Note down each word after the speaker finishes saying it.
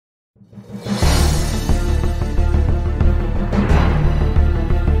يا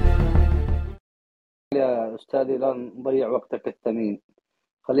أستاذي لا نضيع وقتك الثمين،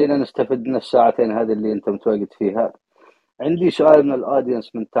 خلينا نستفيد من الساعتين هذه اللي أنت متواجد فيها. عندي سؤال من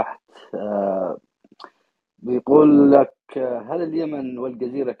الأودينس من تحت. بيقول لك هل اليمن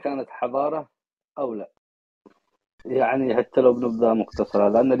والجزيرة كانت حضارة أو لا؟ يعني حتى لو بنبذة مختصرة،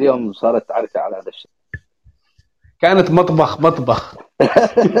 لأن اليوم صارت عركة على هذا الشيء. كانت مطبخ.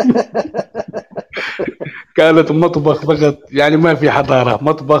 كانت مطبخ فقط، يعني ما في حضارة،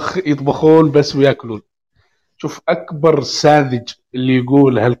 مطبخ يطبخون بس وياكلون. شوف، أكبر ساذج اللي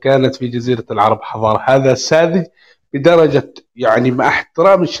يقول هل كانت في جزيرة العرب حضارة، هذا ساذج بدرجة، يعني مع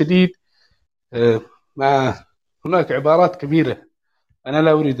احترام الشديد. مع هناك عبارات كبيرة أنا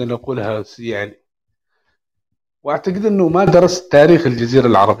لا أريد أن أقولها، يعني وأعتقد أنه ما درس تاريخ الجزيرة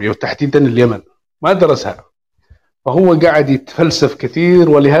العربية وتحديدا اليمن، ما درسها، فهو قاعد يتفلسف كثير،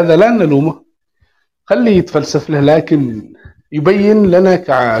 ولهذا لا نلومه، خليه يتفلسف له، لكن يبين لنا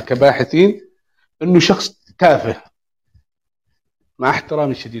كباحثين أنه شخص تافه مع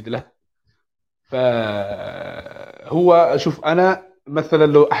احترامي الشديد له. فهو أشوف، أنا مثلا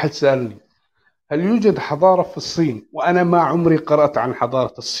لو أحد سألني هل يوجد حضارة في الصين وأنا ما عمري قرأت عن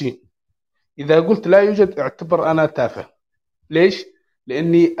حضارة الصين، إذا قلت لا يوجد اعتبر أنا تافه. ليش؟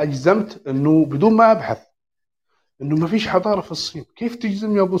 لأني أجزمت أنه بدون ما أبحث أنه ما فيش حضارة في الصين. كيف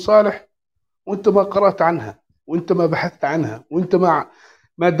تجزم يا أبو صالح وأنت ما قرأت عنها، وأنت ما بحثت عنها، وأنت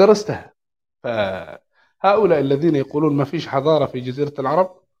ما درستها؟ فهؤلاء الذين يقولون ما فيش حضارة في جزيرة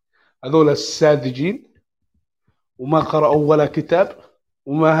العرب هذول الساذجين، وما قرأوا ولا كتاب،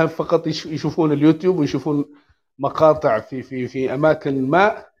 وما فقط يشوفون اليوتيوب ويشوفون مقاطع في أماكن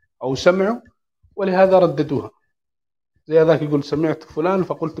ما، أو سمعوا ولهذا رددوها. زي ذاك يقول سمعت فلان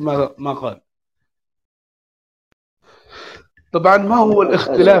فقلت ما قال. طبعا ما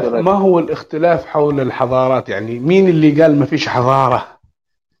هو الاختلاف حول الحضارات؟ يعني مين اللي قال ما فيش حضارة،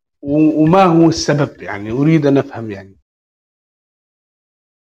 وما هو السبب؟ يعني أريد أن أفهم يعني.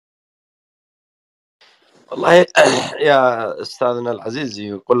 والله يا أستاذنا العزيز،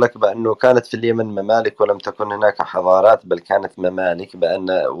 يقول لك بأنه كانت في اليمن ممالك ولم تكن هناك حضارات، بل كانت ممالك،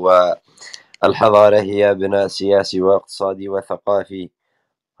 والحضارة هي بناء سياسي واقتصادي وثقافي.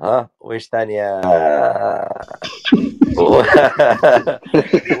 ها وإيش ثاني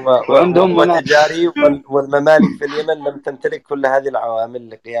وعندهم وتجاري، والممالك في اليمن لم تمتلك كل هذه العوامل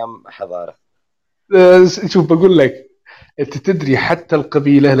لقيام حضارة. شوف بقول لك، أنت تدري حتى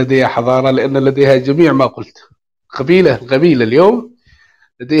القبيلة لديها حضارة، لأن لديها جميع ما قلت. القبيلة اليوم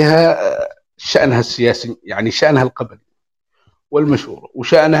لديها شأنها السياسي، يعني شأنها القبلي والمشورة،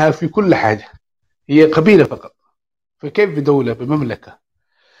 وشأنها في كل حاجة. هي قبيلة فقط، فكيف بدولة بمملكة؟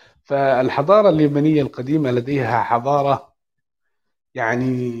 فالحضارة اليمنية القديمة لديها حضارة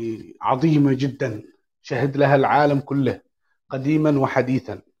يعني عظيمة جدا، شهد لها العالم كله قديما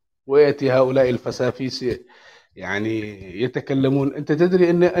وحديثا. ويأتي هؤلاء الفسافيس يعني يتكلمون. أنت تدري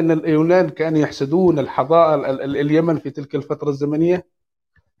أن اليونان كانوا يحسدون الحضارة اليمن في تلك الفترة الزمنية،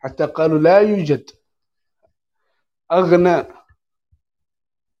 حتى قالوا لا يوجد أغنى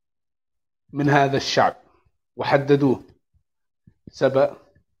من هذا الشعب، وحددوه: سبأ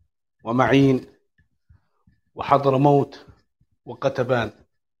ومعين وحضرموت وقتبان،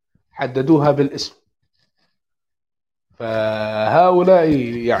 حددوها بالاسم. فهؤلاء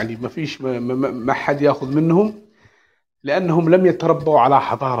يعني ما فيش ما حد ياخذ منهم، لانهم لم يتربوا على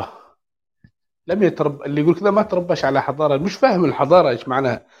حضاره. لم يتربى، اللي يقول كذا ما ترباش على حضاره، مش فاهم الحضاره ايش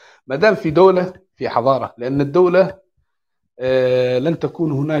معناها. ما دام في دوله في حضاره، لان الدوله لن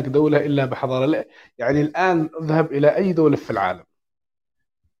تكون هناك دوله الا بحضاره. لا، يعني الان اذهب الى اي دوله في العالم،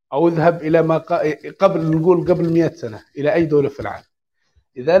 او اذهب الى ما قبل، نقول قبل 100 سنه، الى اي دوله في العالم،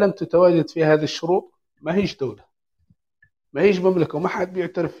 اذا لم تتواجد فيها هذه الشروط ما هيش دوله، ما هيش مملكه، وما حد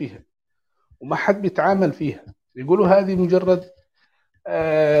بيعترف فيها، وما حد بيتعامل فيها. يقولوا هذه مجرد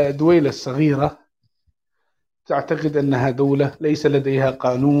دويلة صغيرة تعتقد أنها دولة، ليس لديها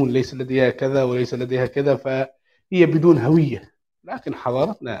قانون، ليس لديها كذا وليس لديها كذا، فهي بدون هوية. لكن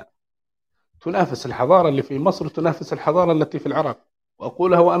حضارتنا تنافس الحضارة اللي في مصر، تنافس الحضارة التي في العراق،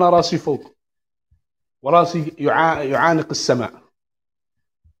 وأقولها وأنا راسي فوق وراسي يعانق السماء،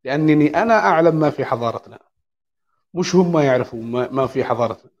 لأنني أنا أعلم ما في حضارتنا، مش هم ما يعرفوا ما في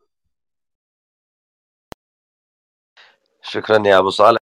حضارتنا. شكرا يا أبو صالح.